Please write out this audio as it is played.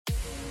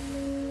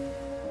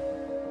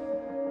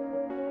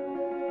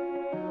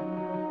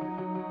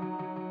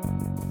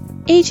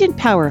Agent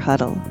Power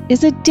Huddle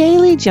is a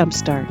daily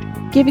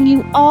jumpstart, giving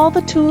you all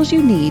the tools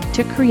you need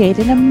to create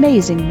an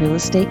amazing real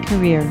estate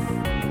career.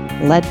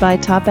 Led by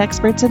top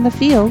experts in the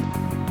field,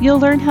 you'll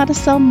learn how to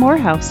sell more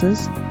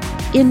houses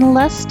in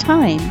less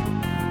time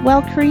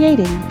while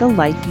creating the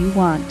life you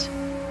want.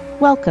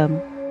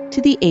 Welcome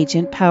to the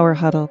Agent Power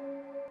Huddle.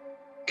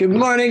 Good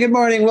morning. Good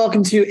morning.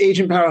 Welcome to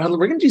Agent Power Huddle.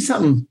 We're going to do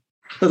something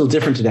a little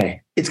different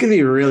today. It's going to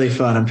be really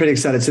fun. I'm pretty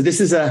excited. So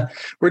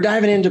we're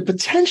diving into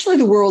potentially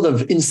the world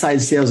of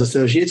inside sales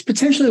associates,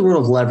 potentially the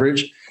world of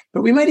leverage,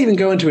 but we might even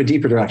go into a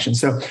deeper direction.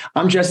 So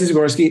I'm Jesse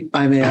Zagorski.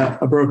 I'm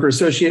a broker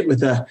associate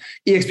with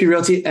eXp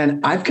Realty, and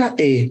I've got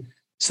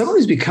someone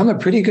who's become a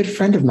pretty good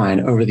friend of mine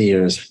over the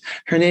years.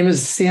 Her name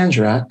is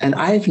Sandra, and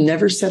I've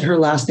never said her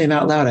last name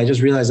out loud. I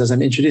just realized as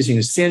I'm introducing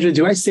you. Sandra,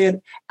 do I say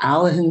it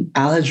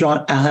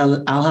Alejandrino?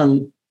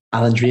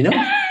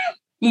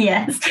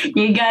 Yes,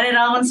 you got it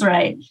almost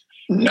right.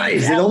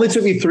 Nice. It only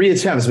took me 3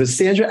 attempts, but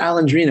Sandra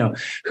Alejandrino,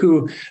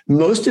 who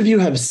most of you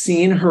have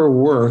seen her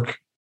work.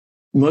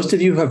 Most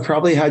of you have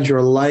probably had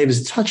your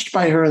lives touched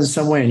by her in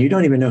some way, and you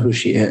don't even know who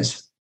she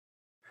is.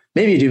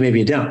 Maybe you do, maybe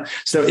you don't.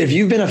 So if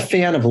you've been a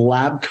fan of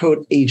Lab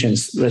Coat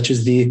Agents, which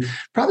is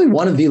probably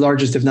one of the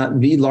largest, if not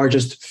the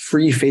largest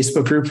free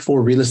Facebook group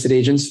for real estate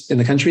agents in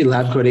the country,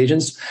 Lab Coat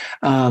Agents,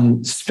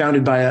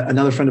 founded by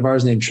another friend of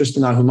ours named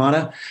Tristan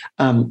Ahumada.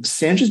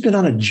 Sandra's been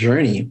on a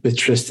journey with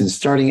Tristan,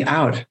 starting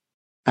out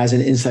as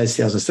an inside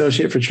sales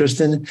associate for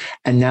Tristan,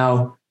 and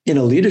now in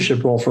a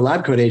leadership role for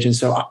Lab Coat Agents.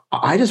 So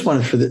I just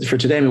wanted for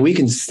today, I mean, we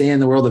can stay in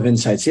the world of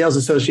inside sales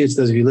associates.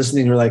 Those of you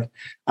listening who are like,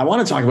 I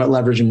want to talk about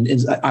leverage and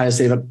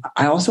ISA, but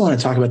I also want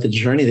to talk about the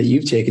journey that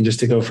you've taken just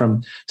to go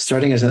from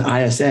starting as an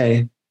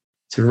ISA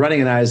to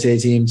running an ISA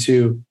team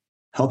to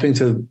helping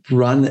to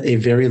run a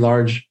very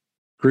large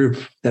group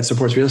that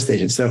supports real estate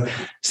agents. So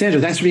Sandra,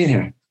 thanks for being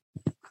here.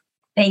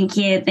 Thank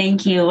you.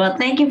 Thank you. Well,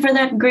 thank you for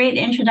that great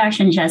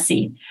introduction,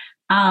 Jesse.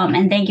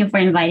 And thank you for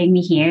inviting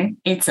me here.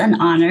 It's an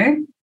honor.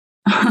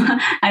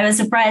 I was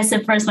surprised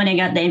at first when I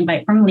got the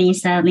invite from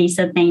Lisa.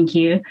 Lisa, thank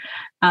you.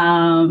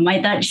 I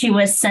thought she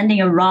was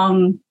sending a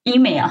wrong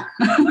email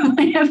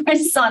when I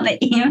first saw the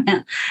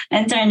email,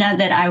 and turned out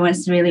that I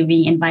was really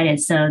being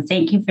invited. So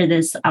thank you for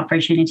this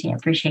opportunity. I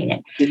appreciate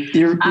it.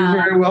 You're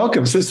very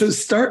welcome. So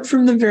start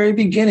from the very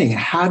beginning.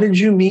 How did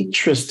you meet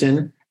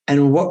Tristan,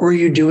 and what were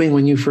you doing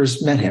when you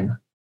first met him?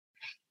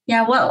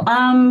 Yeah, well,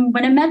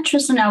 when I met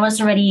Tristan, I was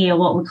already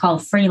what we call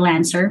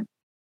freelancer.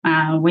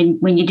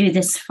 When you do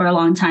this for a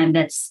long time,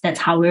 that's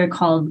how we're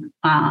called,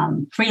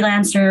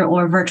 freelancer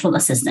or virtual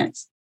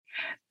assistants,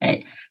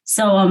 right?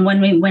 So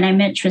when I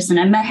met Tristan,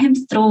 I met him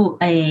through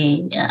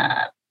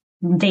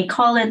we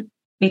call it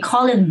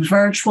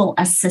virtual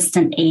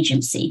assistant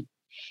agency.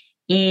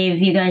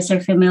 If you guys are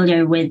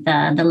familiar with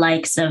the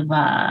likes of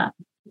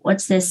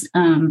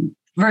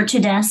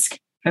Virtudesk,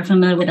 if you're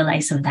familiar with the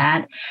likes of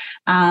that,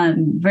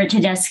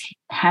 Virtudesk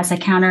has a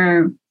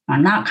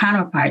not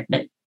counterpart,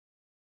 but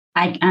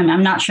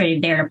I'm not sure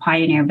if they're a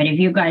pioneer, but if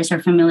you guys are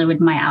familiar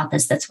with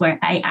MyOutDesk, that's where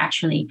I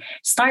actually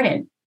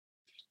started.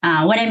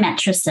 When I met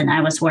Tristan,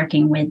 I was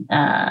working with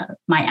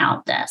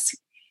MyOutDesk.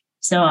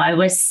 So I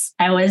was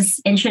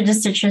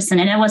introduced to Tristan,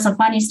 and it was a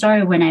funny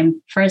story when I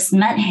first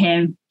met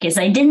him, because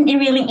I didn't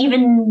really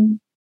even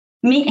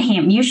meet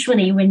him.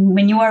 Usually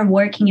when you are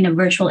working in a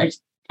virtual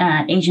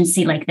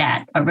agency like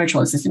that, or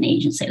virtual assistant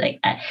agency like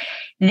that,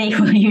 they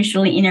will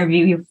usually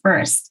interview you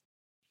first.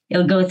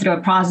 You'll go through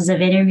a process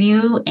of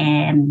interview,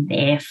 and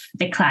if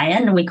the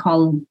client, we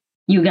call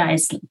you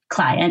guys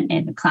client,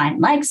 and the client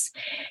likes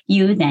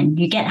you, then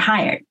you get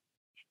hired.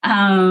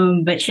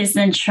 But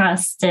Tristan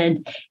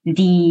trusted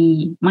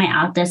the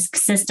MyOutDesk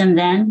system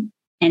then.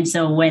 And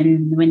so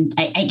when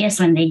I guess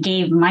when they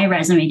gave my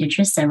resume to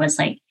Tristan, was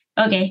like,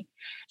 okay,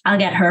 I'll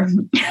get her.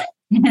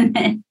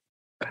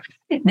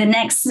 The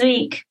next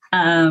week,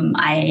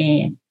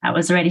 I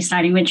was already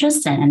starting with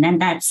Tristan, and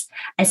then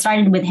I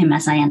started with him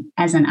as an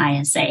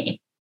ISA.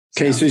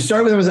 Okay, so you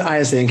started with him as an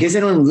ISA. In case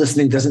anyone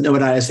listening doesn't know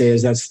what ISA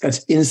is,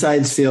 that's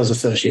inside sales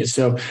associates.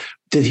 So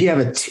did he have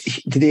a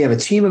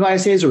team of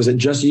ISAs, or was it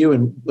just you?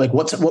 And like,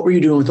 what were you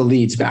doing with the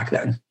leads back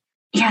then?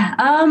 Yeah,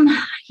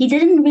 he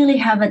didn't really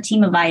have a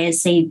team of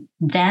ISA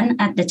then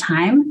at the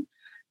time,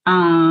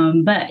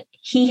 but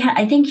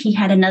I think he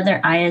had another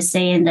ISA,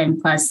 and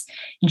then plus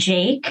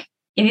Jake.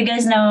 If you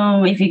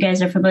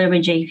guys are familiar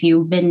with Jake, if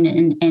you've been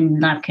in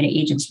Lab Coat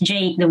Agents,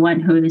 Jake, the one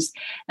who's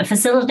a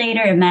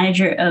facilitator and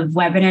manager of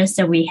webinars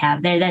that we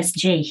have there, that's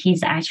Jake.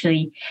 He's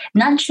actually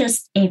not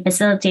just a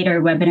facilitator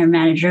or webinar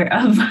manager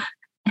of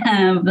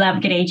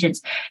Lab Coat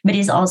Agents, but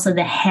he's also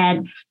the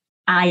head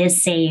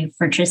ISA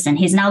for Tristan.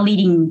 He's now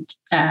he's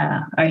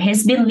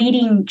been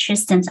leading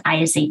Tristan's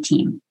ISA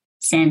team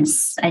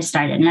since I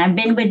started. And I've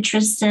been with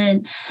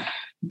Tristan,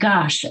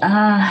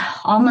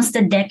 almost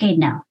a decade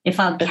now, if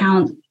I'll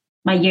count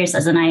my years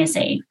as an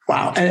ISA.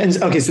 Wow. And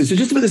okay, so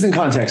just to put this in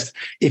context,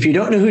 if you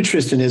don't know who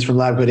Tristan is from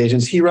Lab Coat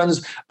Agents, he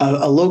runs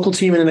a local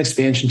team and an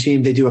expansion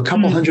team. They do a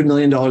couple $100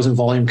 million in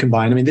volume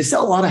combined. I mean, they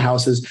sell a lot of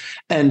houses.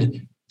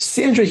 And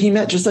Sandra, he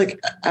met just like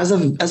as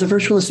a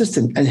virtual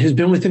assistant and who's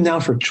been with him now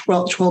for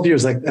 12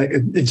 years. Like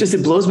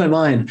it blows my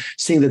mind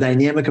seeing the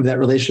dynamic of that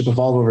relationship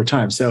evolve over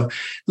time. So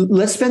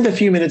let's spend a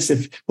few minutes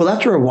we'll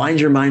have to rewind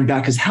your mind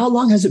back, because how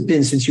long has it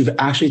been since you've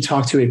actually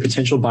talked to a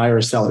potential buyer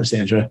or seller,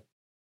 Sandra?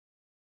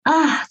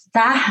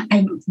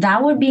 That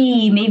would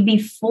be maybe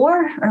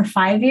 4 or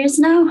 5 years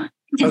now.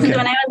 Okay.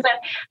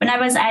 when I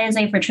was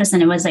ISA for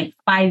Tristan, it was like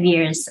 5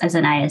 years as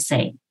an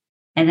ISA.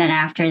 And then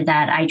after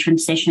that, I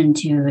transitioned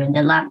to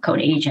the lab coat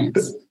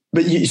agents.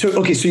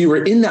 So you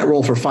were in that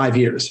role for 5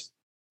 years.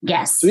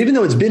 Yes. So even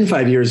though it's been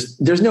 5 years,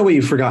 there's no way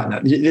you've forgotten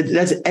that.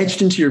 That's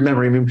etched into your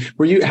memory. I mean,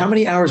 how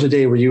many hours a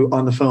day were you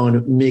on the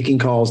phone making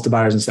calls to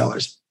buyers and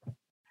sellers?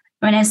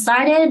 When I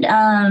started,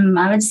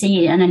 I would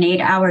say on an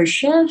 8-hour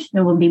shift,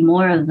 there would be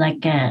more of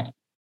like 8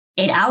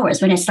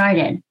 hours when I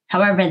started.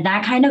 However,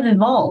 that kind of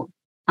evolved.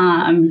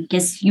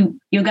 Because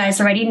you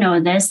guys already know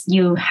this,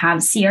 you have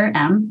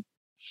CRM.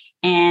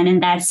 And in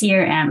that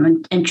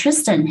CRM, and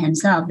Tristan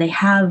himself, they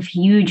have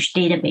huge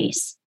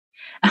database.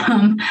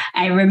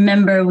 I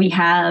remember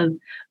because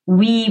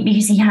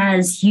he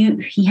had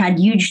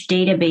huge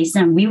database,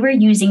 and we were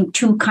using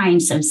 2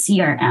 kinds of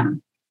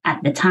CRM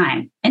at the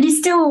time, and he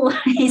still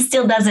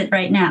does it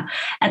right now.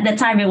 At the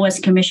time, it was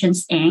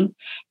Commissions Inc.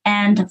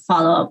 and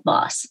Follow Up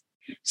Boss.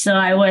 So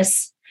I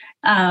was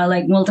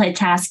like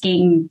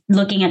multitasking,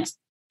 looking at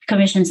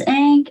Commissions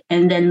Inc.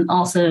 and then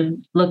also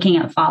looking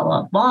at Follow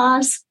Up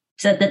Boss.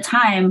 So at the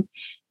time,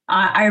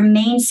 our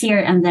main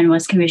CRM then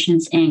was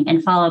Commissions Inc.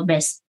 and Follow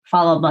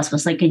Up Boss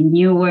was like a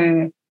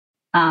newer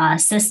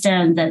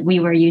system that we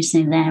were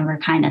using then. We're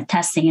kind of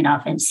testing it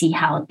off and see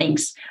how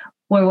things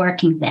were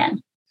working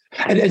then.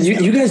 And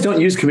you guys don't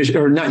use commission,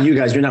 or not you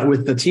guys, you're not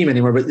with the team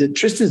anymore, but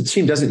Tristan's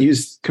team doesn't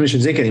use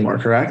Commissions Inc. anymore,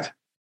 correct?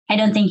 I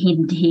don't think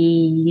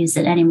he used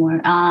it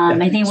anymore.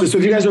 I think so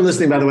if you guys are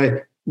listening, by the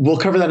way, we'll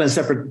cover that on a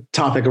separate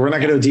topic. We're not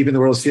going to go deep in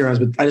the world of CRMs,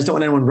 but I just don't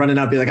want anyone running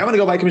out and be like, I'm going to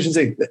go buy Commissions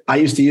Inc. I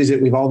used to use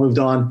it. We've all moved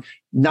on.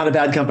 Not a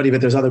bad company,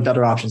 but there's other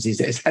better options these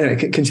days.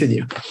 Anyway,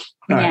 continue.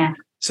 All yeah. Right.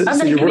 So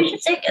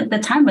Commissions Inc. at the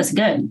time was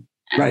good.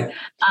 Right.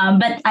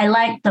 But I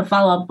like the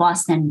Follow Up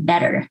Boston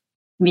better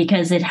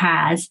because it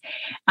has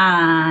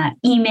the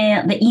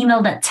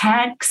email that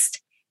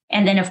text,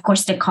 and then of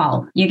course the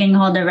call. You can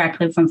call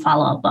directly from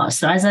Follow Up Boss.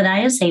 So as an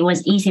ISA, it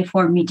was easy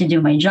for me to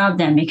do my job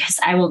then because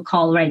I will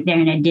call right there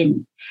and I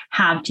didn't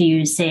have to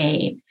use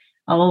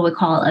what we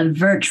call a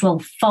virtual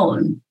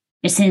phone.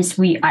 Since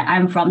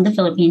I'm from the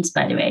Philippines,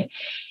 by the way.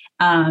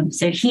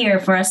 So here,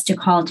 for us to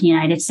call to the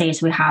United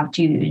States, we have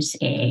to use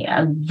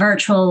a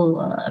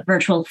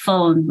virtual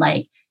phone.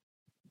 Like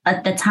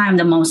at the time,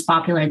 the most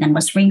popular then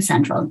was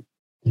RingCentral.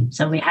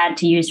 So we had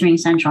to use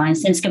RingCentral. And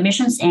since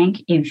Commissions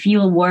Inc., if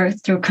you work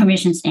through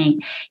Commissions Inc.,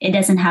 it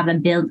doesn't have a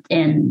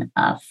built-in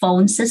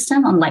phone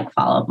system, unlike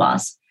Follow Up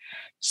Boss.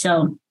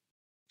 So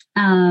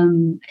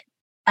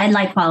I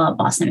like Follow Up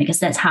Boston because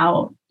that's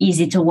how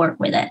easy to work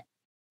with it.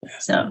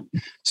 So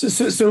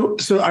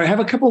I have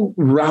a couple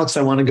routes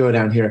I want to go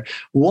down here.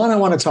 One, I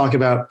want to talk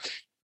about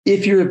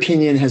if your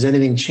opinion has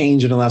anything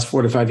changed in the last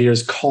 4 to 5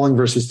 years, calling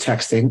versus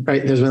texting,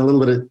 right? There's been a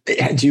little bit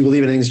of, do you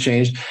believe anything's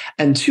changed?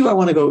 And 2, I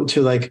want to go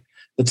to like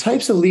the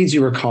types of leads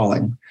you were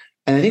calling.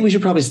 And I think we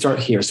should probably start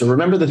here. So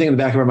remember the thing in the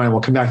back of our mind,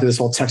 we'll come back to this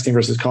whole texting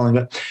versus calling,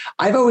 but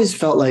I've always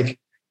felt like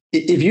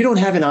if you don't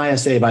have an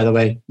ISA, by the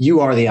way, you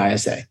are the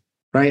ISA.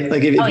 Right?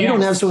 Like if you don't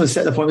have someone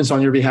set appointments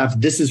on your behalf,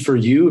 this is for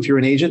you. If you're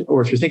an agent,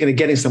 or if you're thinking of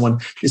getting someone,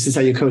 this is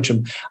how you coach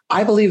them.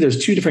 I believe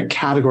there's 2 different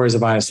categories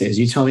of ISAs.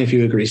 You tell me if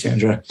you agree,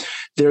 Sandra.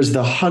 There's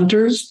the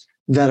hunters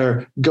that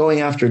are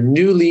going after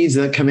new leads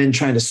that come in,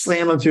 trying to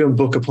slam them through and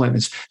book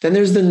appointments. Then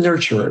there's the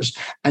nurturers,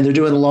 and they're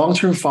doing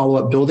long-term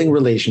follow-up, building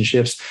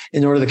relationships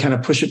in order to kind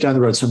of push it down the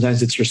road.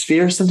 Sometimes it's your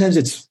sphere. Sometimes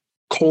it's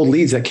cold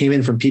leads that came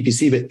in from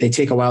PPC, but they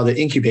take a while to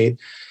incubate.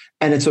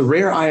 And it's a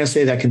rare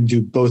ISA that can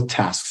do both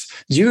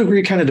tasks. Do you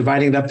agree kind of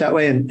dividing it up that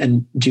way?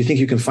 And do you think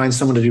you can find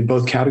someone to do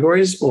both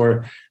categories,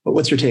 or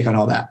what's your take on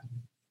all that?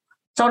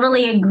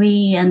 Totally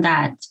agree on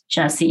that,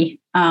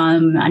 Jesse.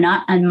 On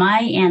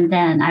my end,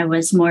 then I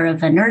was more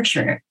of a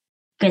nurturer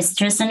because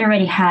Tristan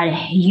already had a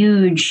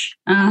huge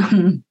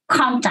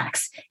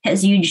contacts,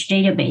 has huge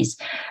database.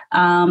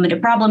 But the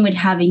problem with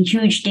having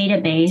huge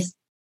database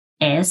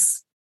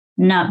is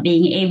not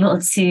being able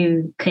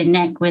to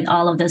connect with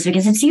all of those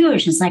because it's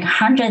huge. It's like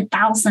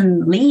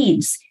 100,000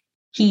 leads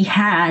he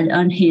had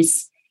on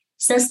his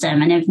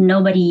system. And if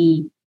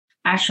nobody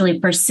actually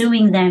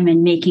pursuing them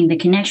and making the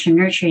connection,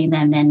 nurturing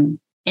them, then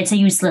it's a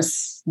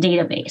useless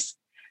database,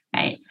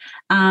 right?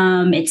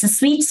 It's a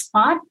sweet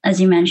spot, as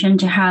you mentioned,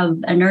 to have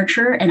a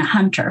nurturer and a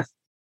hunter.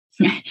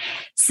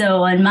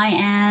 So on my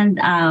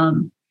end,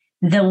 I've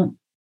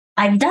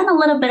done a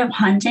little bit of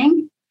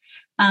hunting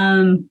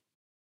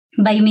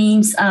by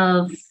means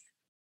of,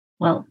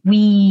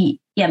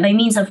 by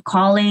means of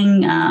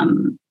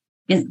calling.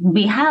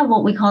 We have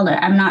what we call it.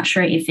 I'm not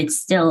sure if it's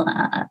still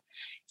a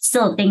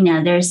thing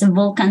now. There's a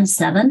Vulcan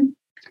 7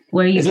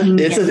 where you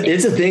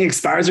it's a thing.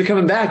 Expires are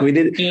coming back. We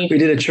did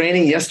a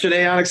training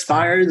yesterday on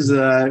expires.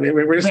 We're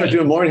going to start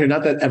doing more here.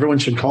 Not that everyone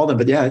should call them,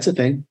 but yeah, it's a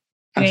thing.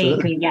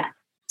 Absolutely. Great. Yeah.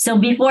 So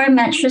before I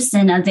met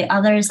Tristan, the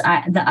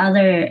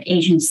other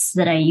agents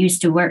that I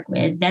used to work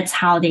with, that's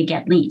how they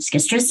get leads,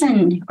 because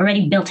Tristan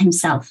already built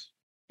himself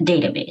a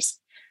database.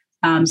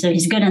 So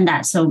he's good in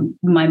that. So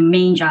my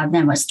main job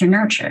then was to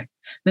nurture.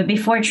 But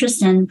before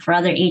Tristan, for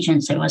other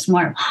agents, it was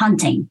more of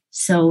hunting.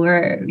 So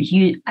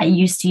I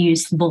used to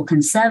use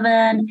Vulcan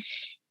 7.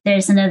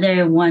 There's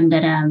another one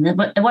that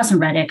it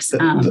wasn't Redx.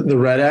 The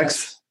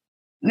Redx.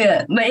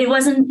 Yeah, but it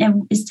wasn't.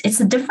 It's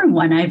a different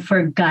one. I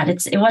forgot.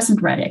 It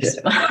wasn't Redx.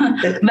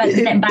 Yeah.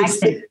 But back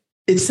then.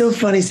 It's so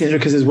funny, Sandra,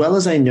 because as well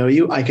as I know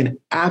you, I can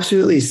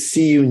absolutely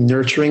see you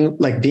nurturing,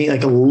 like being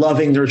like a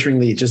loving, nurturing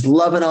lead, just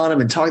loving on them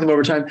and talking them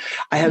over time.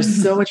 I have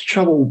so much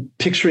trouble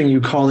picturing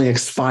you calling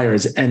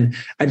expires, and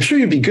I'm sure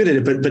you'd be good at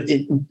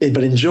it,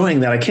 but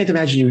enjoying that. I can't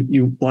imagine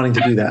you wanting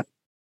to do that.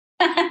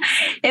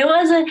 It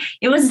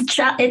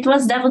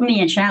was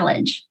definitely a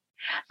challenge.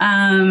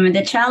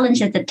 The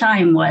challenge at the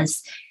time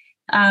was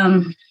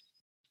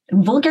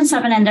Vulcan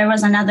 7, and there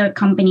was another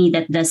company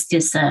that does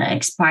this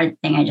expired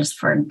thing. I just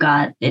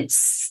forgot. It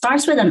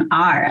starts with an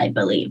R, I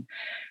believe.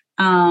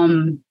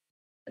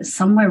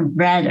 Somewhere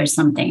red or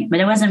something, but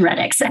it wasn't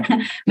Redx.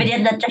 But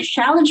yeah, the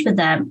challenge with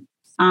them,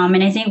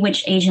 and I think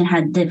which agent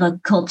had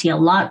difficulty a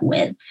lot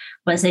with,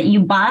 was that you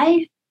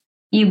buy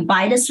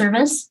the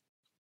service.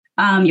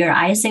 Your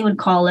ISA would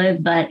call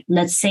it, but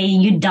let's say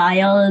you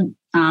dial,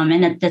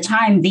 and at the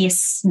time,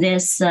 these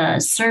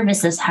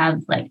services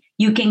have like,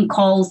 you can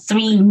call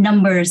 3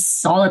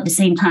 numbers all at the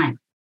same time,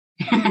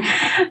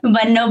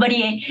 but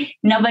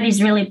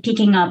nobody's really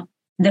picking up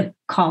the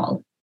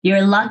call.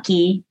 You're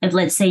lucky if,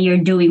 let's say, you're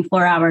doing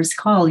 4 hours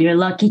call, you're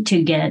lucky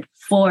to get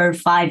 4 or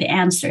 5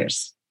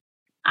 answers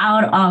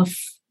out of,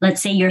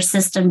 let's say, your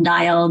system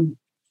dialed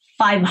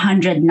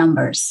 500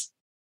 numbers.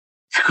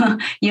 So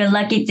you're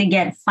lucky to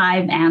get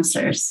 5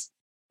 answers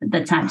at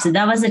the time. So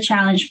that was a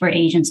challenge for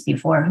agents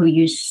before who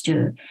used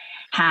to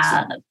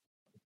have.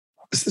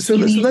 So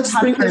let's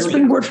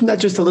springboard from that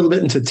just a little bit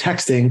into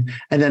texting.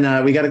 And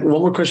then we got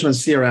one more question on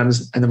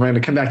CRMs, and then we're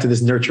going to come back to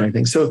this nurturing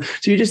thing. So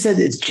you just said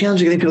it's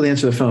challenging getting people to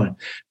answer the phone.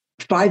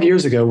 5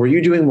 years ago, were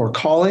you doing more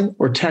calling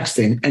or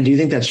texting? And do you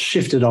think that's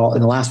shifted all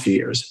in the last few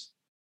years?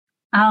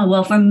 Oh,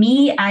 well, for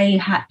me,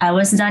 I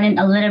was done it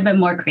a little bit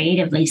more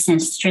creatively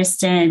since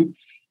Tristan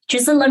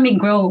let me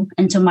grow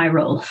into my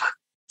role.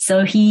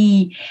 So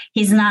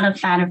he's not a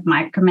fan of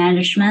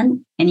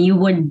micromanagement, and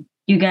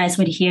you guys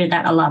would hear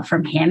that a lot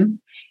from him,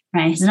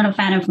 right? He's not a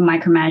fan of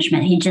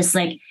micromanagement. He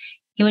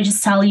would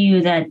just tell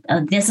you that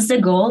this is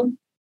the goal.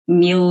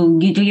 You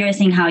do your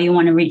thing how you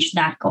want to reach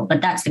that goal,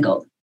 but that's the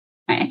goal,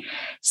 right?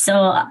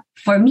 So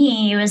for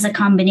me, it was a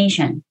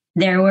combination.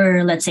 There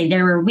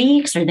were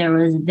weeks, or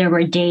there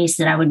were days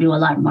that I would do a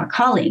lot more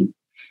calling.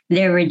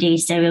 There were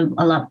days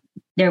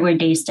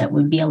that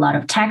would be a lot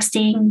of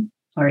texting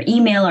or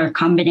email or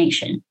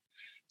combination.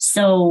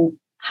 So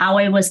how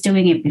I was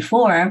doing it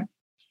before,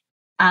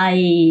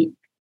 I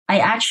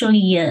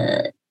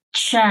actually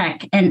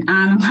check and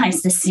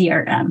analyze the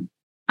CRM.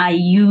 I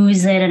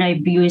use it, and I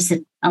abuse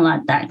it a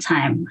lot that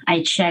time.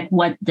 I check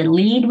what the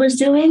lead was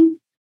doing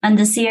on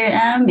the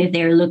CRM, if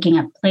they were looking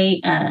at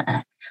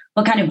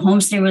what kind of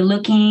homes they were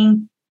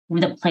looking,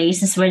 the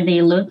places where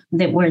they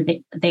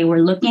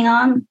were looking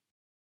on.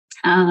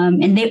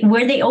 And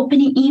were they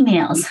opening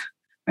emails,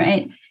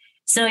 right?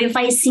 So if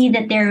I see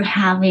that they're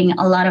having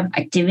a lot of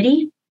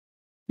activity,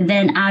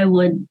 then I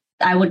would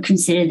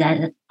consider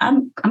that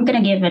I'm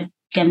going to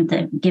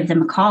give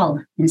them a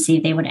call and see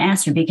if they would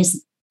answer,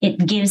 because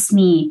it gives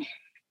me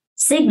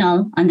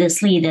signal on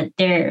this lead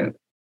that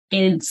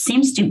it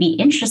seems to be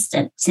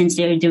interested, since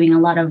they're doing a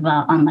lot of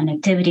online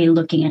activity,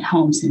 looking at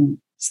homes and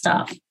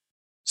stuff.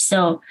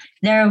 So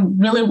there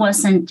really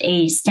wasn't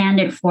a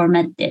standard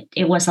format.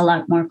 It was a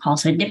lot more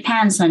calls. So it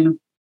depends on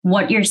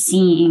what you're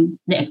seeing,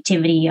 the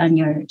activity on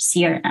your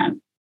CRM.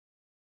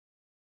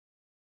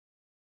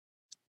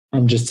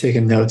 I'm just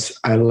taking notes.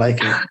 I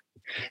like it.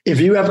 If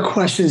you have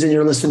questions and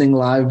you're listening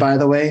live, by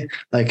the way,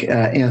 like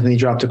Anthony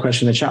dropped a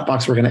question in the chat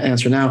box we're going to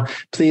answer now,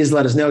 please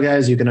let us know,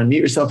 guys. You can unmute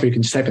yourself, or you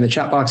can just type in the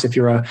chat box. If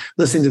you're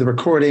listening to the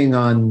recording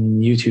on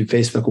YouTube,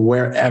 Facebook,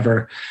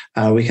 wherever,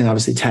 we can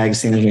obviously tag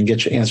Sandra and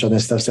get your answer on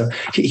this stuff. So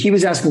he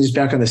was asking just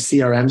back on the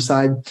CRM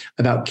side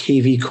about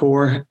KV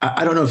Core.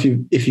 I don't know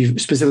if you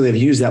specifically have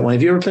used that one.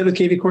 Have you ever played with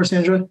KV Core,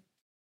 Sandra?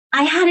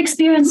 I had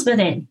experience with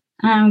it.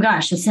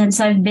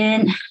 Since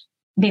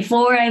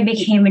before I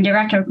became a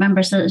director of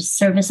member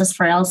services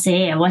for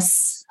LCA, I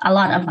was a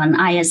lot of an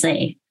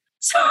ISA.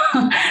 So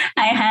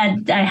I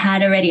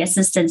had already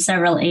assisted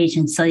several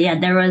agents. So yeah,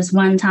 there was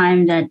one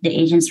time that the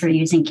agents were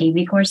using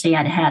KV Core. So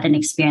yeah, I had an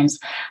experience.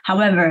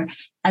 However,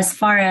 as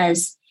far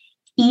as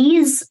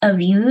ease of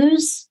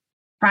use,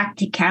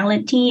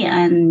 practicality,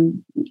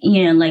 and,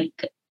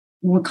 like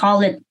we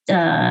call it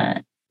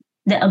the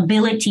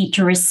ability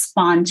to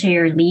respond to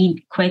your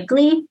lead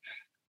quickly,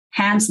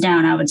 hands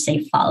down, I would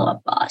say Follow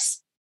Up Boss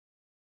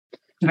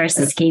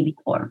versus KV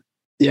Core.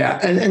 Yeah.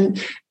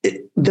 And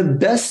the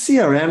best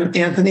CRM,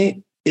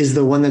 Anthony, is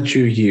the one that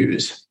you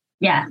use.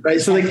 Yeah.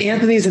 Right. So like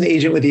Anthony's an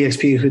agent with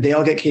EXP who they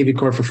all get KV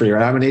Core for free,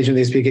 right? I'm an agent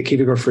with EXP, get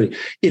KV Core free.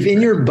 If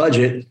in your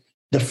budget,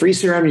 the free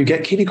CRM you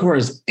get, KV Core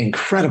is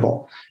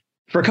incredible.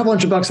 For a couple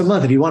 $100 a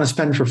month, if you want to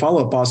spend for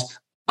Follow Up Boss,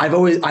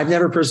 I've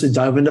never personally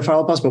dove into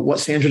Follow Up Boss, but what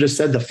Sandra just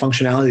said, the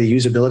functionality, the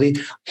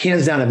usability,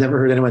 hands down, I've never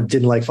heard anyone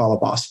didn't like Follow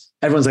Up Boss.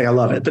 Everyone's like, I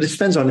love it. But it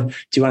depends on, do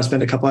you want to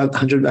spend a couple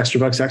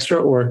 $100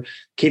 extra, or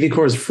KV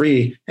Core is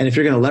free. And if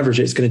you're going to leverage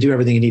it, it's going to do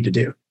everything you need to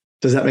do.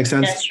 Does that make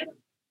sense? That's true.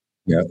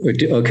 Yeah.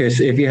 Okay.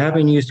 So if you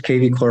haven't used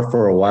KV Core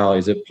for a while,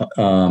 is it,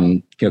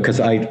 because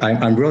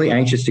I'm really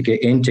anxious to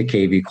get into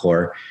KV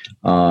Core,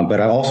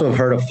 but I also have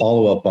heard of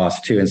Follow Up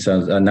Boss too. And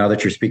so now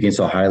that you're speaking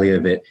so highly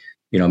of it,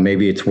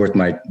 maybe it's worth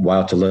my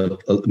while to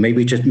look,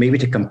 maybe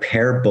to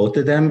compare both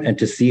of them and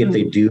to see if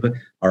they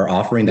are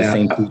offering the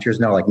same features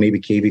now. Like maybe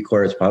KV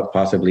Core has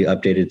possibly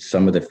updated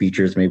some of the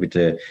features, maybe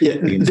to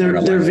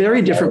they're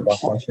very different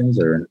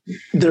functions, or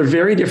they're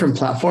very different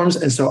platforms.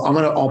 And so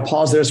I'll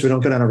pause there so we don't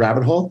go down a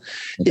rabbit hole.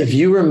 Okay. If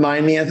you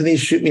remind me, Anthony,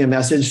 shoot me a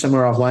message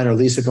somewhere offline, or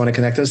Lisa, if you want to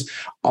connect us,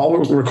 I'll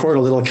record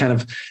a little kind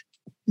of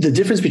the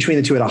difference between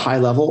the two at a high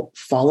level.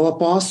 Follow Up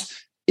Boss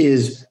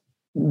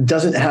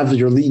doesn't have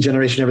your lead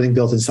generation, everything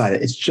built inside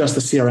it. It's just the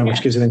CRM,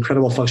 which gives it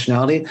incredible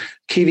functionality.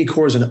 KV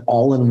Core is an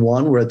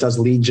all-in-one where it does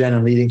lead gen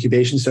and lead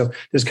incubation. So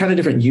there's kind of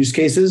different use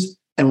cases.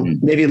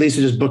 And maybe Lisa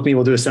just book me.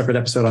 We'll do a separate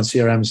episode on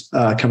CRMs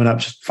coming up.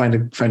 Just find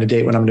a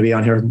date when I'm going to be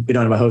on here. We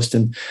don't have a host,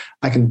 and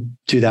I can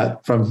do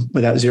that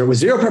with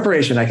zero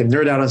preparation. I can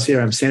nerd out on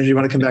CRM. Sandra, you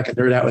want to come back and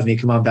nerd out with me?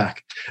 Come on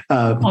back.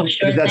 Sure.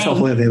 If that's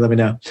helpful, Anthony, let me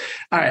know.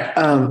 All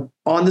right.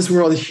 On this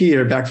world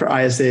here, back for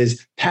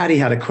ISAs, Patty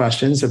had a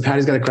question. So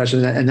Patty's got a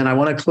question, and then I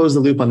want to close the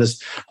loop on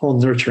this whole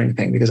nurturing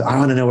thing because I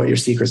want to know what your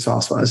secret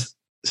sauce was.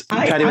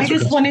 Patty, I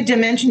just wanted to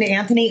mention to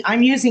Anthony,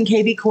 I'm using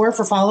KV Core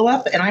for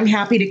follow-up, and I'm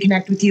happy to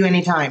connect with you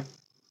anytime.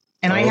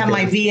 And I have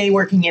my VA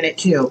working in it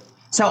too.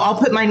 So I'll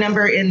put my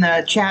number in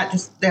the chat.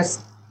 Just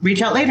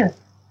reach out later.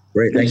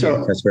 Great. Thank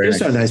you. That's very nice.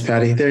 So nice,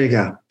 Patty. There you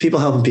go. People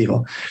helping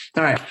people.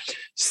 All right.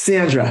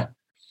 Sandra,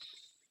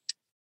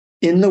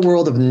 in the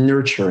world of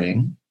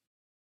nurturing,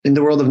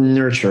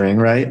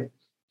 right?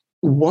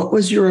 What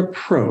was your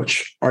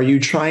approach? Are you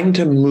trying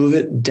to move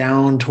it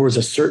down towards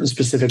a certain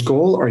specific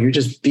goal? Or are you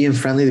just being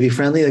friendly to be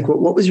friendly? Like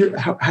what was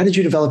how did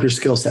you develop your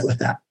skill set with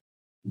that?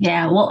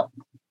 Yeah, well,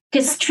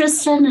 because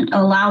Tristan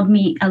allowed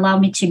me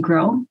to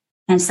grow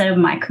instead of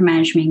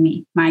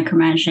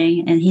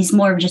micromanaging, and he's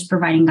more of just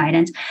providing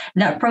guidance.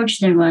 The approach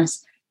then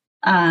was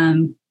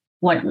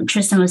what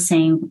Tristan was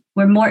saying.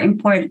 We're more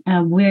important.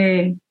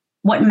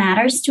 What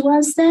matters to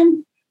us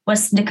then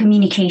was the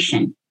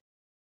communication.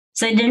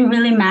 So it didn't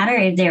really matter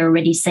if they're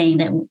already saying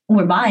that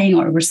we're buying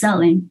or we're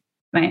selling,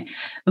 right?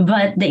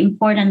 But the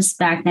importance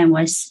back then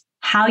was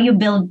how you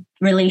build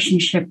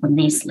relationship with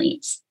these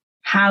leads,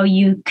 how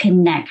you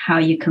connect, how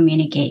you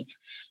communicate.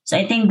 So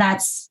I think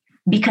that's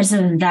because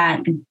of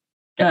that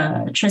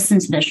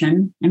Tristan's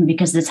vision, and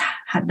because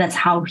that's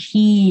how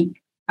he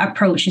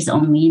approached his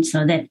own leads,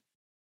 so that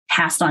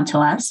passed on to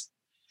us,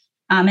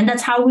 and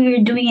that's how we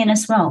were doing it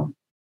as well.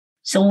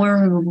 So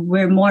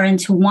we're more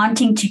into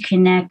wanting to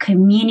connect,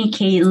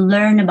 communicate,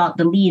 learn about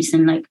the leads,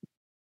 and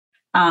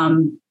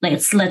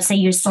let's say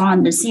you saw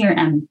on the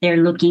CRM they're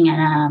looking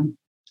at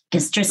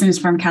because Tristan's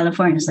from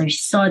California, so you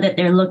saw that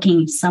they're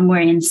looking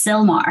somewhere in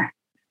Sylmar,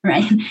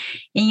 right? And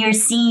you're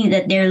seeing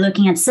that they're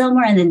looking at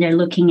Sylmar, and then they're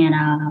looking at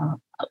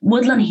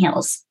Woodland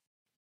Hills.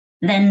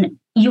 Then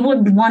you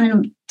would want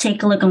to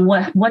take a look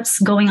at what's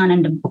going on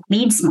in the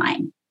lead's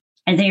mind.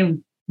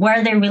 Where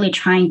are they really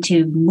trying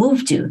to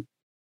move to?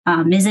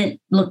 Is it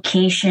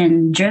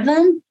location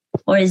driven,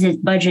 or is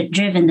it budget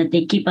driven that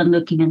they keep on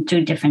looking in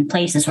two different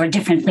places, or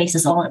different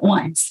places all at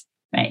once,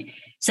 right?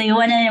 So you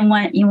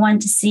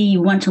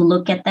want to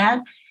look at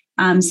that,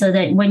 so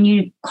that when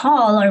you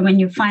call or when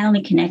you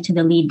finally connect to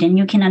the lead, then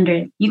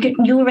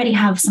you already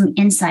have some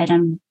insight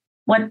on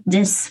what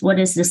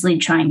is this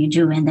lead trying to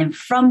do, and then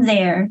from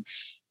there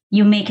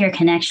you make your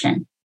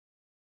connection.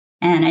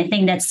 And I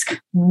think that's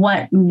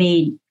what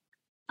made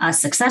us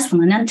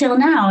successful. And until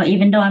now,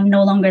 even though I'm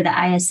no longer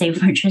the ISA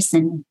for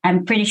Tristan,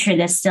 I'm pretty sure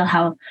that's still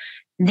how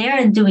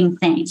they're doing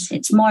things.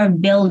 It's more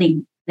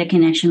building the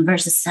connection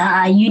versus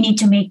you need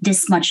to make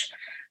this much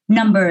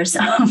numbers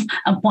of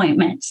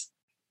appointments.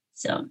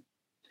 So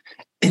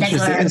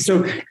interesting. And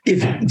so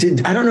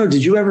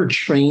did you ever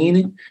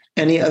train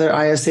any other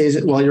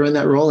ISAs while you're in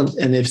that role?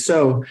 And if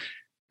so,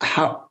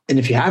 how, and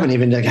if you haven't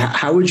even,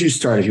 how would you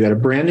start? If you had a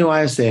brand new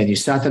ISA and you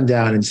sat them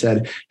down and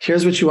said,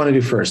 here's what you want to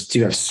do first. Do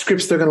you have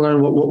scripts they're going to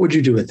learn? What would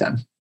you do with them?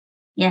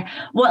 Yeah.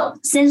 Well,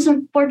 since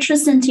for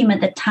Tristan team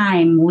at the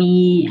time,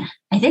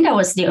 I think I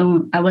was the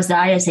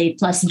ISA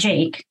plus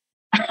Jake.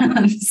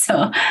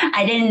 So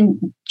I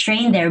didn't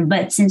train there,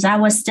 but since I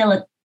was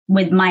still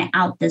with my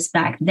Altus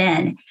back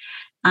then,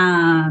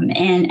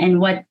 and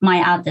what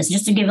my Altus,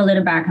 just to give a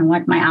little background,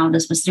 what my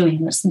Altus was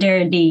doing was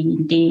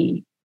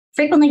they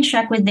frequently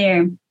check with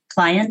their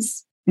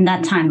clients. In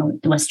that time,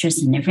 it was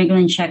Tristan. They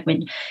frequently check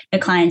with the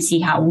clients, see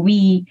how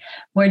we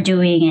were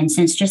doing. And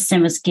since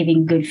Tristan was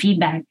giving good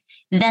feedback,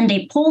 then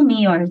they pull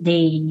me, or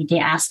they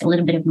ask a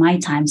little bit of my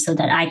time so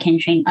that I can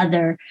train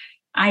other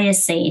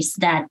ISAs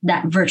that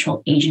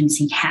virtual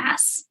agency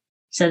has.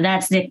 So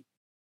that's the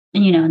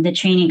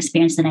training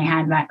experience that I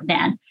had back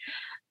then.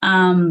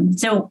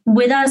 So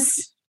with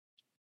us,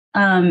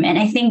 and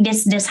I think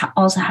this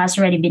also has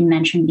already been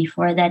mentioned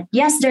before, that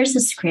yes, there's a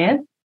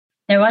script.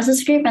 There was a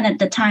script, and at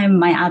the time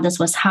my ALDAS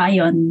was high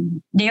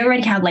on, they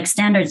already have like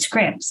standard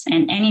scripts.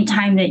 And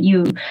anytime that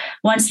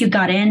once you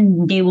got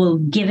in, they will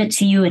give it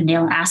to you and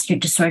they'll ask you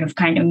to sort of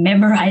kind of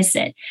memorize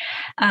it.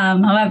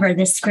 However,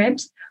 the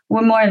scripts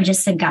were more of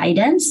just a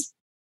guidance,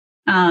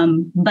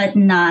 but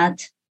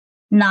not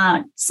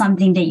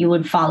something that you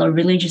would follow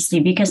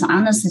religiously, because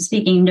honestly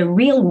speaking, in the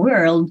real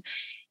world,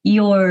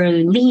 your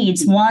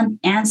leads won't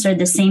answer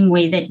the same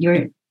way that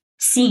you're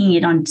seeing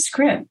it on the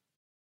script.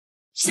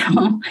 So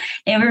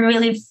it will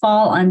really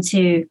fall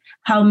onto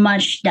how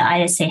much the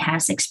ISA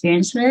has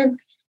experience with,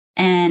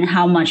 and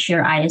how much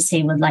your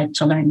ISA would like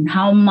to learn,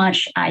 how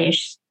much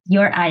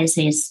your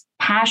ISA is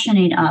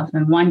passionate of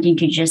and wanting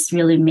to just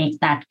really make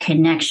that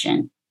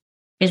connection.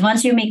 Because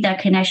once you make that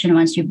connection,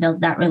 once you build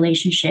that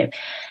relationship,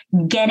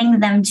 getting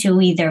them to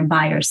either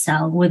buy or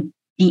sell would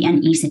be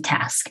an easy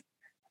task.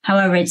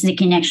 However, it's the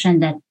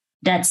connection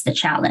that's the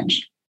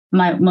challenge.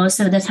 Most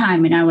of the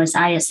time when I was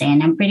ISA,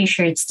 and I'm pretty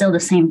sure it's still the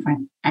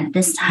same at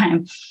this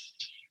time,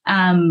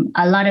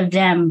 a lot of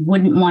them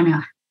wouldn't want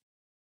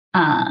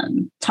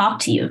to talk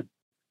to you.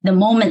 The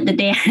moment that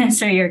they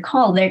answer your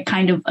call, they're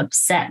kind of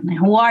upset. Like,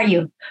 who are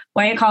you?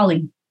 Why are you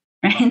calling?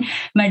 Right?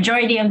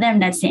 Majority of them,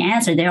 that's the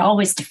answer. They're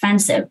always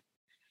defensive.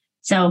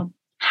 So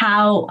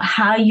how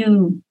do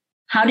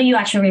you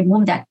actually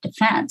remove that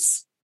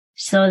defense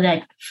so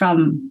that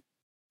from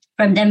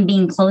them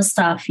being closed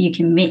off, you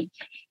can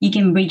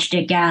bridge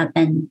the gap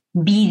and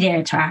be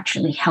there to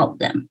actually help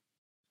them.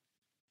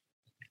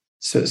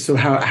 So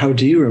how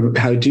do you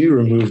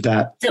remove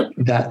that?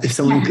 That if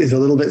someone is a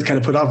little bit kind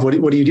of put off,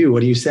 what do you do?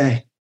 What do you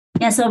say?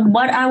 Yeah. So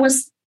what I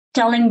was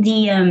telling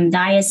the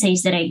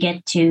ISAs that I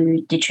get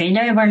to train,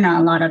 there were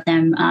not a lot of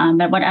them,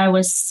 but what I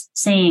was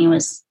saying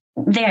was,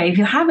 there, if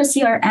you have a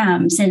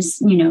CRM,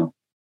 since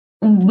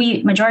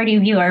majority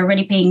of you are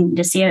already paying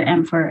the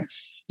CRM for,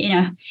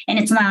 and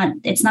it's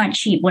not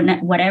cheap.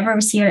 Whatever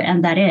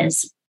CRM that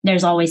is,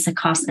 there's always a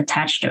cost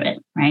attached to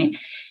it, right?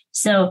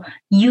 So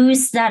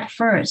use that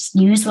first.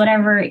 Use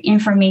whatever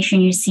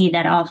information you see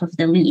that off of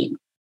the lead.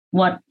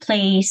 What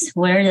place,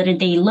 where are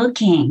they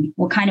looking?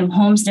 What kind of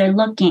homes they're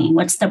looking?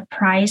 What's the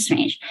price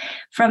range?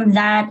 From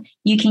that,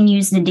 you can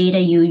use the data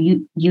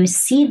you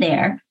see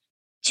there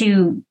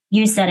to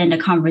use that in the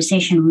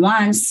conversation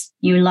once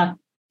you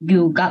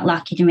got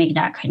lucky to make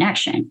that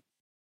connection.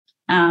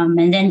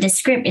 And then the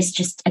script is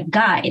just a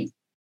guide,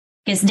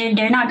 because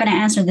they're not going to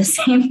answer the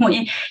same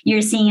way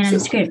you're seeing it on the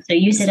script. So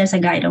use it as a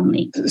guide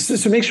only.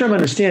 So make sure I'm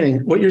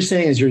understanding. What you're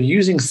saying is you're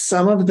using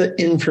some of the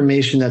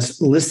information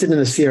that's listed in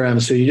the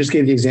CRM. So you just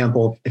gave the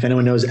example, if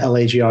anyone knows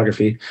LA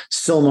geography,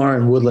 Sylmar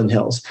and Woodland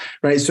Hills,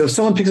 right? So if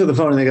someone picks up the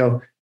phone and they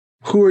go,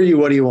 who are you?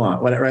 What do you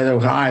want? What,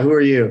 right? Hi, who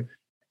are you?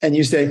 And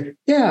you say,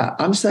 yeah,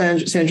 I'm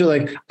Sandra.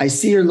 Like, I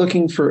see you're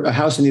looking for a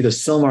house in either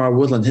Sylmar or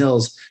Woodland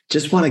Hills.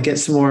 Just want to get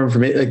some more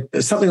information,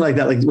 like something like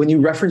that. Like, when you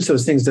reference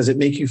those things, does it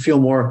make you feel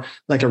more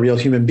like a real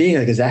human being?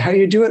 Like, is that how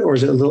you do it, or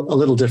is it a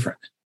little different?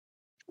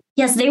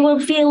 Yes, they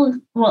will feel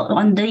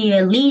on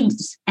the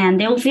leads,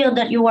 and they will feel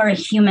that you are a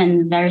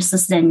human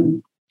versus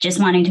then just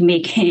wanting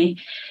to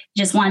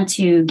just want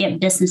to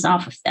get business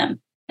off of them.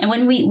 And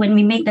when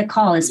we make the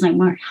call, it's like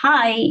more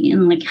hi,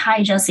 and like,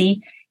 hi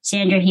Jesse,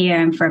 Sandra here.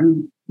 I'm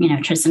from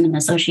Tristan and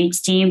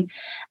Associates team.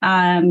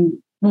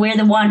 We're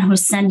the one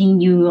who's sending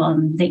you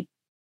the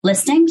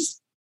listings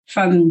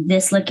from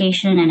this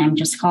location, and I'm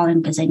just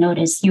calling because I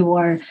noticed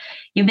you've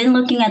been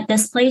looking at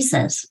these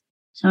places.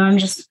 So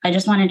I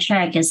just want to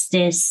check, is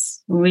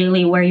this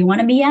really where you want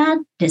to be at?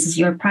 This is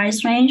your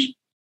price range?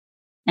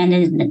 And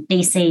then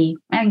they say,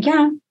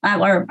 yeah,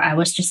 or I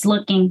was just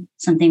looking,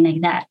 something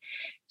like that.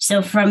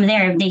 So from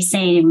there, if they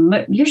say,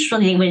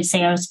 usually they would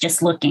say I was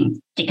just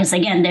looking, because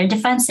again, they're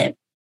defensive.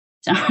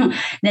 So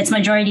that's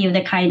majority of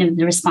the kind of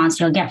the response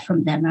you'll get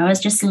from them.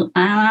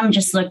 I'm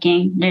just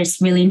looking.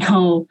 There's really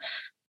no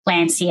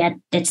plans yet.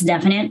 It's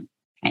definite.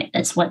 Right?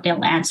 That's what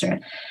they'll answer.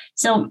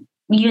 So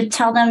you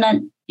tell them that,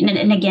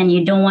 and again,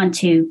 you don't want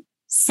to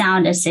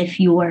sound as if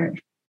you were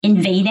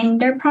invading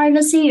their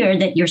privacy or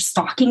that you're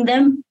stalking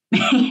them,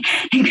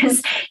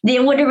 because they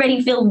would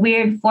already feel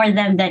weird for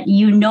them that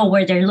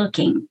where they're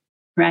looking,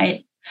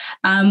 right?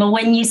 But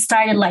when you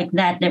started like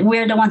that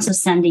we're the ones who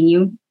sending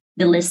you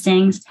the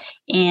listings,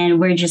 and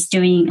we're just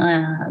doing,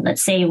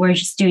 let's say we're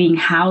just doing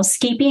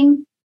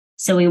housekeeping.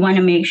 So we want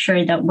to make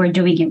sure that we're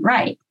doing it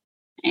right.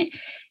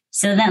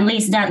 So then at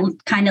least that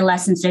kind of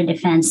lessens their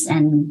defense,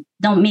 and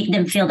don't make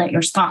them feel that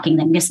you're stalking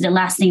them, because the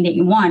last thing that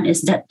you want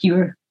is that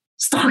you're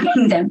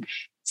stalking them.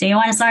 So you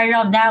want to start it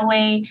off that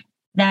way,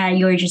 that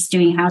you're just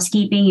doing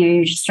housekeeping, or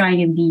you're just trying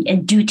to be a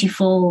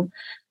dutiful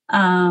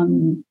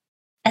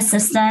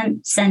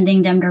assistant,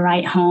 sending them the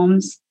right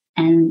homes,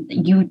 and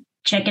you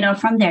check it out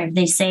from there. If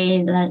they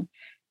say that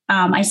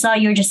I saw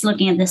you're just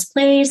looking at this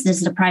place. This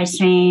is the price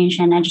range,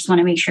 and I just want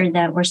to make sure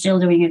that we're still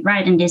doing it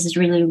right. And this is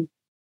really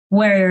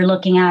where you're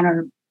looking at,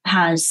 or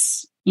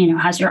has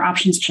your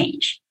options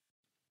changed,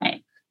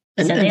 right?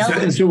 And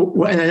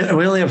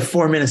we only have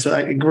 4 minutes, so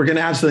we're going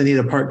to absolutely need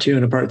a part 2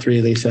 and a part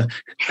 3, Lisa.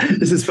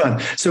 This is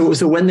fun.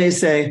 So when they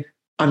say,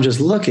 I'm just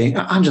looking,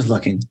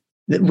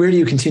 where do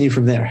you continue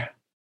from there?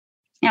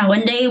 Yeah,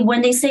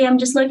 when they say I'm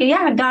just looking,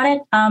 yeah, I got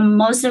it.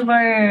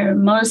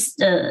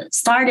 Most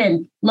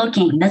started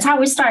looking. That's how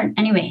we start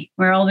anyway.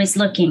 We're always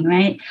looking,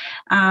 right?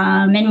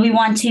 And we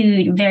want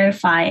to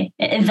verify.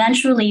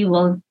 Eventually,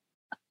 we'll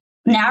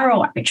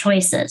narrow our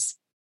choices.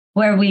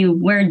 Where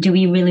do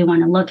we really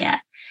want to look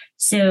at?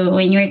 So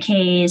in your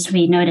case,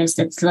 we noticed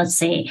that, let's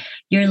say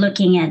you're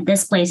looking at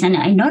this place, and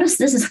I noticed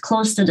this is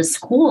close to the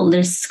school.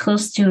 This is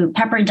close to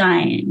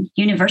Pepperdine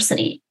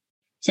University.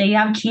 So you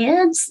have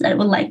kids that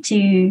would like to,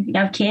 you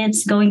have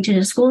kids going to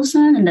the school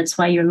soon, and that's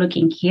why you're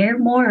looking here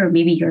more, or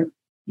maybe you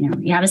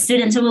have a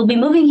student who will be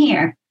moving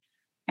here,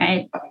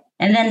 right?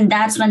 And then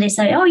that's when they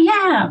say, oh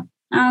yeah,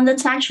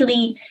 that's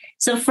actually,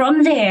 so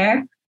from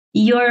there,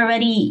 you're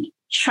already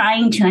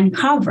trying to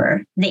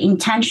uncover the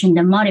intention,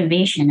 the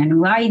motivation, and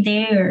why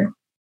they're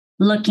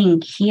looking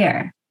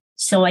here.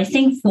 So I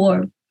think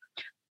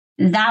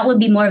that would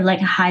be more of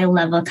like a high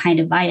level kind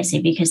of ISA,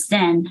 because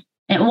then,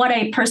 and what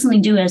I personally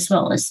do as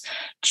well is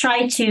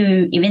try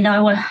to, even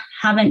though I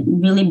haven't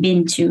really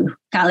been to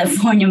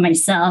California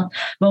myself,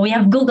 but we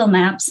have Google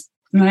Maps,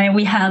 right?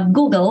 We have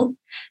Google.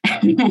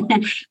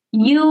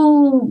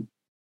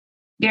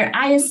 Your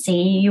ISA,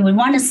 you would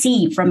want to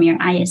see from your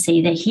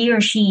ISA that he or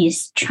she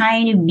is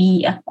trying to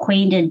be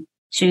acquainted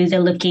to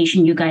the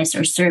location you guys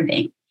are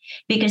serving,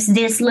 because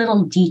these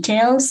little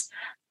details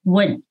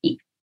would,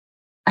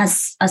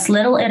 as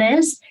little it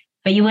is,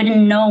 but you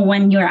wouldn't know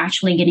when you're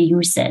actually going to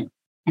use it.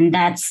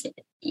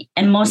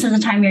 And most of the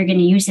time you're going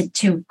to use it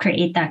to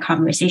create that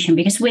conversation,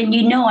 because when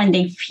you know and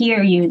they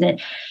hear you that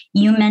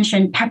you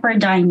mentioned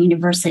Pepperdine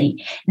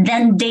University,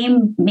 then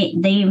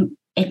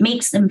it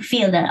makes them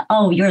feel that,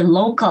 oh, you're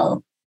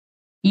local,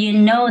 you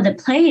know the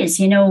place,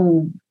 you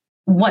know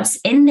what's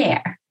in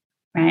there,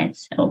 right?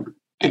 So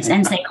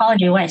and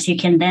psychology wise, you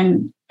can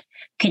then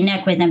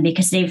connect with them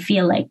because they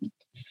feel like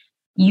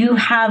you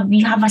have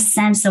a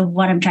sense of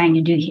what I'm trying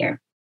to do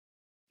here.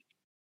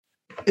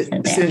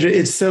 Sandra,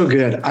 it's so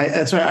good.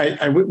 That's why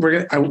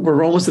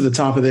we're almost at the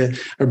top of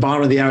or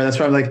bottom of the hour. That's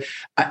why I'm like,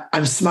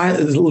 I'm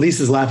smiling.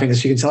 Lisa's laughing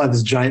because she can tell I have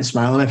this giant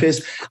smile on my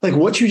face. Like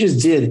what you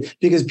just did,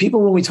 because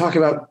people, when we talk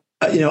about,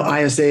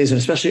 ISAs, and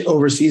especially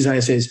overseas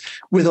ISAs,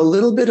 with a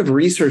little bit of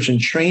research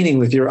and training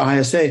with your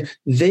ISA,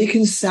 they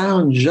can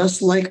sound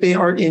just like they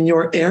are in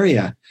your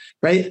area,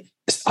 right?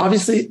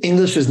 Obviously,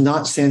 English is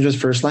not Sandra's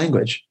first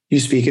language. You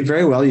speak it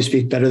very well. You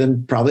speak better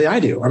than probably I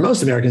do, or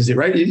most Americans do,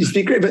 right? You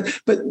speak great,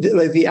 but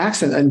like the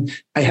accent, and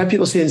I have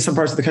people say in some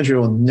parts of the country,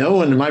 well, no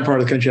one in my part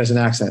of the country has an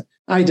accent.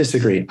 I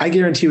disagree. I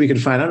guarantee we can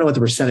find, I don't know what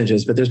the percentage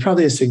is, but there's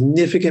probably a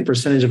significant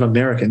percentage of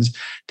Americans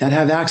that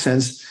have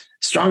accents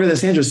stronger than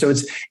Sandra. So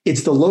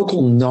it's the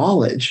local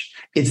knowledge.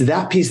 It's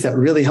that piece that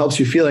really helps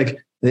you feel like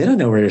they don't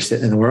know where you're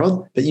sitting in the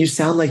world, but you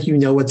sound like you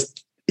know what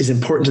is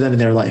important to them in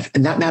their life.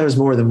 And that matters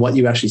more than what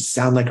you actually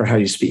sound like or how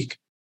you speak.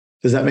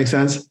 Does that make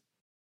sense?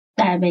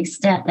 That makes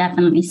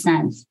definitely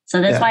sense.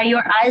 So that's why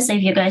your ISA,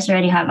 if you guys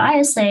already have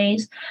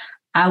ISAs,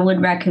 I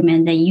would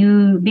recommend that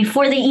you,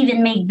 before they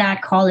even make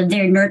that call, if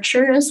they're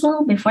nurtured as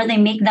well, before they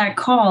make that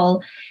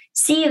call,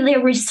 see if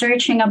they're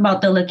researching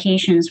about the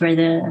locations where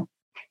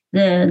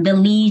the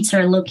leads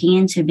are looking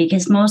into.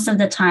 Because most of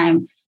the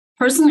time,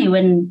 personally,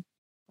 when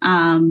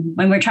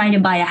we're trying to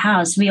buy a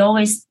house,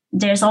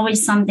 there's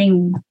always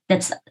something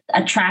that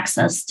attracts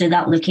us to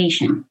that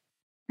location,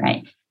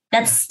 right?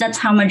 That's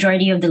how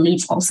majority of the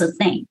leads also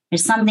think.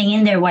 There's something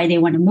in there why they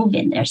want to move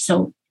in there.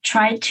 So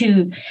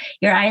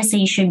your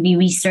ISA should be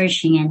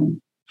researching,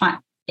 and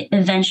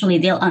eventually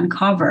they'll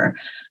uncover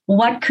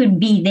what could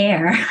be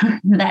there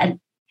that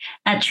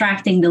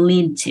attracting the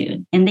lead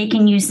to, and they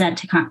can use that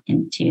to come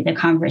into the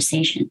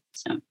conversation.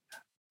 So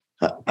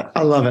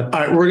I love it. All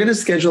right, we're going to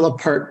schedule a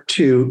part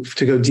 2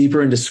 to go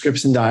deeper into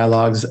scripts and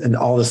dialogues and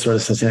all this sort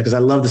of stuff, because I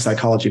love the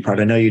psychology part.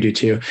 I know you do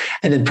too.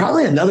 And then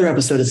probably another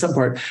episode at some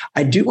part,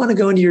 I do want to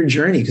go into your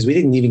journey, because we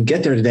didn't even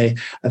get there today,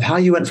 of how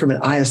you went from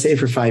an ISA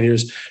for 5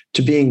 years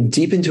to being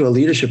deep into a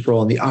leadership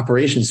role in the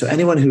operations. So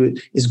anyone who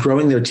is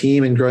growing their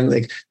team and growing,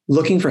 like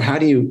looking for how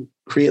do you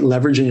create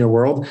leverage in your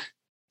world,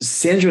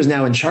 Sandra is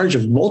now in charge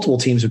of multiple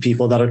teams of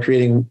people that are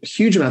creating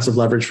huge amounts of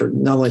leverage for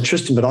not only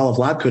Tristan, but all of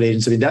Lab Coat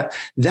Agents. I mean,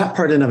 that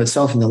part in of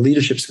itself and the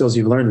leadership skills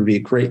you've learned would be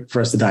great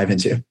for us to dive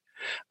into.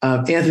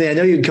 Anthony, I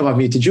know you'd come off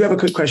mute. Did you have a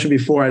quick question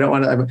before? I know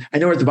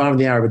we're at the bottom of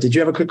the hour, but did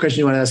you have a quick question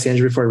you want to ask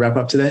Sandra before we wrap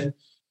up today?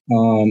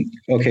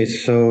 Okay.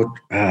 So,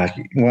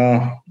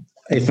 well,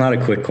 it's not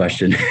a quick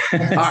question. All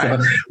right.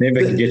 So maybe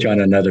I can get you on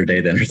another day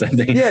then or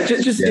something. Yeah,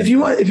 if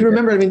you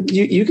remember, I mean,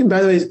 you can,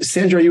 by the way,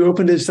 Sandra, are you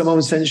open to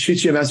someone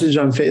shoots you a message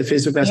on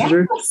Facebook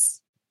Messenger?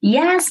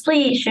 Yes,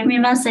 please shoot me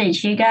a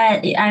message.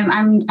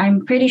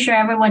 I'm pretty sure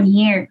everyone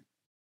here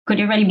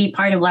could already be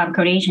part of Lab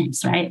Coat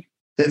Agents, right?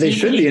 They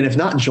should be. And if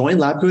not, join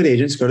Lab Coat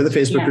Agents. Go to the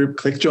Facebook group,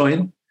 click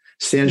join.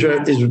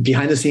 Sandra is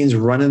behind the scenes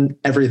running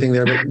everything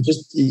there, but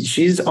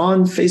she's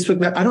on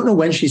Facebook. I don't know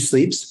when she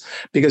sleeps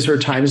because her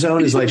time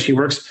zone is like she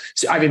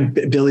works. I mean,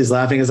 Billy's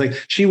laughing. It's like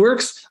she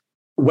works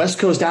West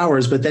Coast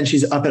hours, but then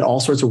she's up at all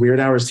sorts of weird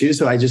hours too.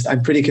 So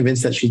I'm pretty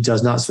convinced that she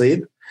does not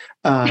sleep.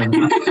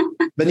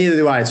 But neither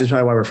do I. It's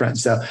probably why we're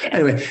friends. So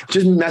anyway,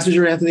 just message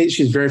her, Anthony.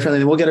 She's very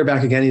friendly. And we'll get her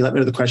back again. You let me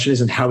know the question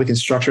is and how we can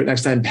structure it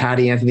next time.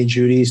 Patty, Anthony,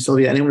 Judy,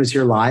 Sylvia, anyone who's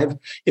here live.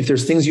 If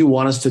there's things you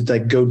want us to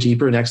like go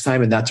deeper next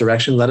time in that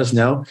direction, let us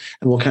know.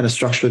 And we'll kind of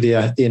structure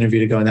the interview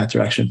to go in that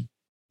direction.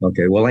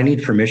 Okay. Well, I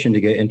need permission to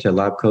get into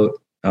Lab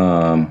Coat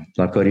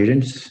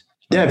Agents.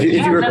 Yeah. If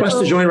you request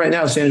to join right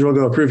now, Sandra will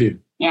go approve you.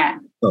 Yeah.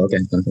 Oh, okay.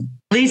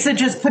 Lisa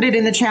just put it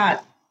in the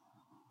chat.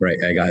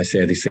 Right. I got to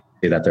say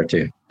that there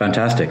too.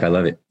 Fantastic. I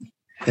love it.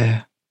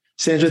 Yeah.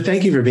 Sandra,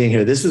 thank you for being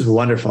here. This is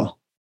wonderful.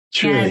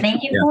 Truly. Yeah,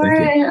 thank you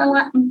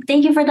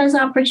for this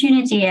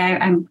opportunity.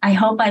 I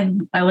hope I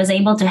was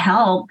able to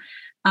help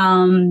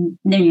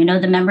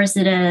the members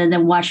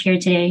that watch here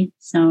today.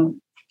 So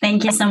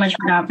thank you so much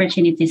for the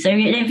opportunity. So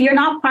if you're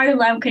not part of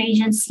Lab Coat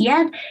Agents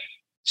yet,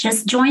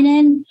 just join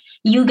in.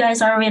 You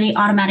guys are already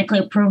automatically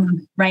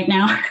approved right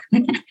now.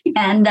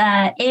 And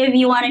if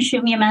you want to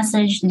shoot me a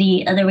message,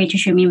 the other way to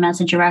shoot me a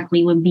message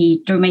directly would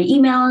be through my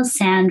email,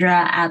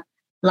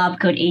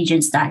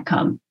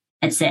 sandra@labcoatagents.com.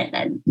 That's it.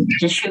 And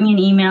just shoot me an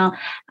email.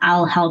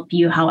 I'll help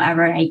you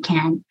however I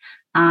can.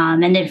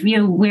 And if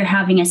we're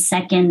having a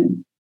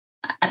second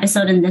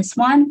episode in this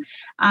one,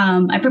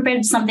 I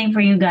prepared something for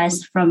you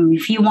guys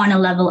if you want to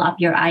level up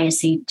your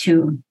ISC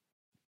to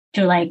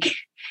like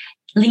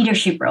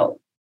leadership role.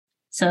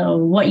 So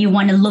what you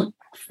want to look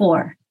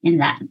for in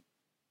that.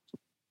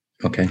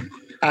 Okay.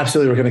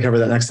 Absolutely. We're going to cover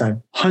that next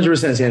time.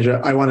 100%, Sandra.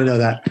 I want to know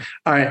that.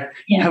 All right.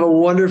 Yeah. Have a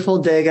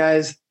wonderful day,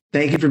 guys.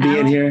 Thank you for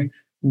being here.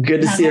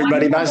 Good to see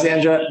everybody. Bye,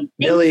 Sandra,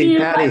 Billy,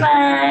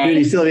 Patty,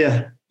 Judy,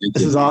 Sylvia.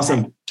 This is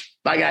awesome.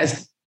 Bye,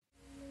 guys.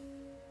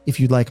 If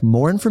you'd like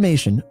more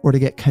information or to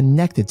get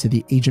connected to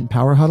the Agent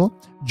Power Huddle,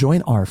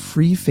 join our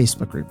free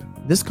Facebook group.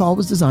 This call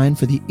was designed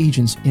for the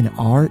agents in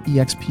our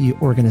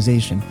EXP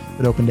organization,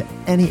 but open to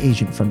any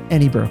agent from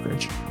any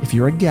brokerage. If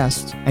you're a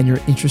guest and you're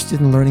interested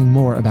in learning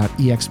more about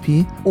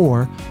EXP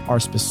or our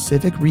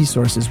specific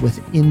resources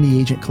within the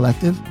Agent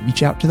Collective,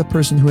 reach out to the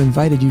person who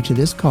invited you to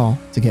this call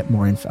to get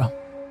more info.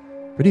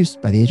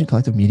 Produced by the Agent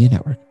Collective Media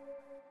Network.